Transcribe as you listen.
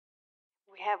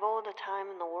have all the time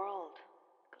in the world.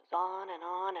 Goes on and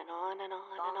on and on and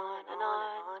on and on and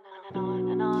on and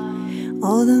on and on.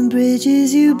 All the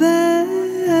bridges you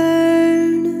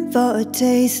burn for a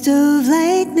taste of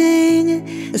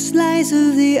lightning, a slice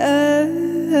of the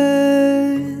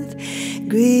earth.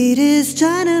 Greed is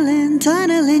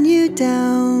tunneling you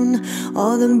down.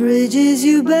 All the bridges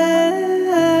you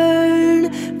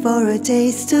burn for a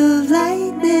taste of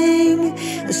lightning,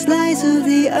 a slice of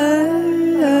the earth.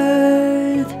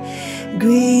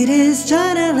 Greed is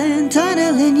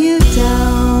tunneling you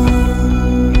down.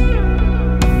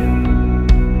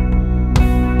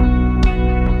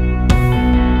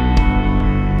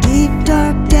 Deep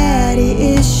dark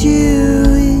daddy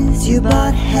issues. You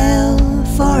bought hell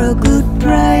for a good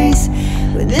price.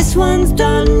 When this one's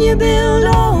done, you build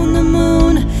on the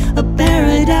moon a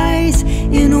paradise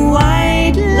in a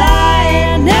white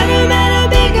light. I never met a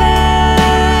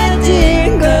bigger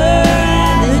digger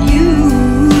than you.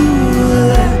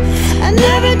 I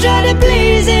never try to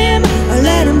please him or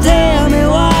let him tell me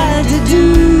what to do.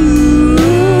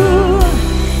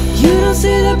 You don't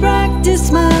see the practice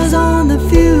smiles on the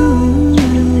few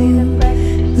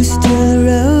who still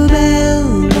rub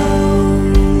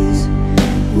elbows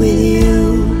with you.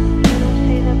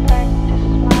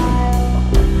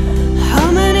 How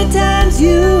many times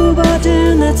you bought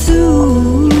in that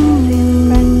suit?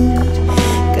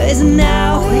 'Cause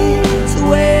now it's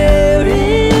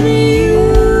wearing you.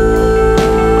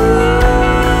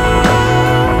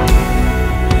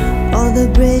 All the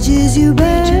bridges you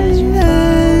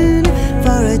burn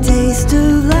for a taste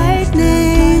of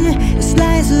lightning, a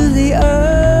slice of the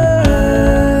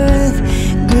earth.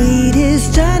 Greed is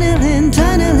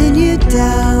tunneling you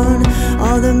down.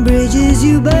 All the bridges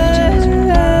you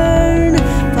burn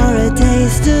for a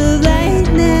taste of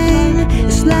lightning,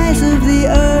 a slice of the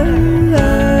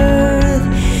earth.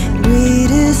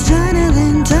 Greed is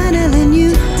tunneling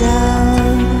you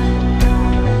down.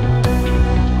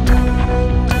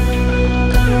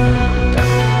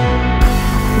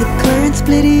 The current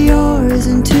split yours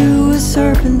into a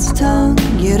serpent's tongue.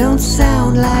 You don't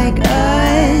sound like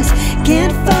us.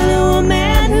 Can't follow a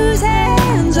man whose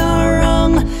hands are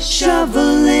wrung.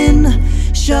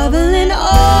 Shoveling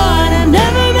on. I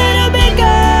never met a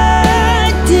bigger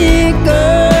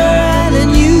digger than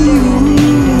you.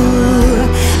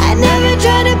 I never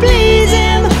try to please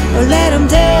him or let him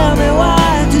tell me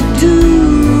what to do.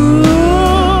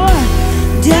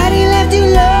 Daddy left you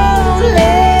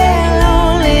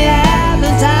lonely at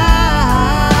the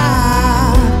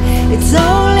time. It's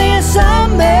only a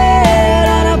sunbed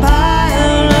on a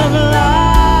pile of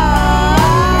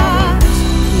logs.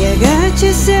 You got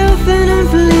yourself an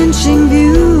unflinching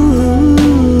view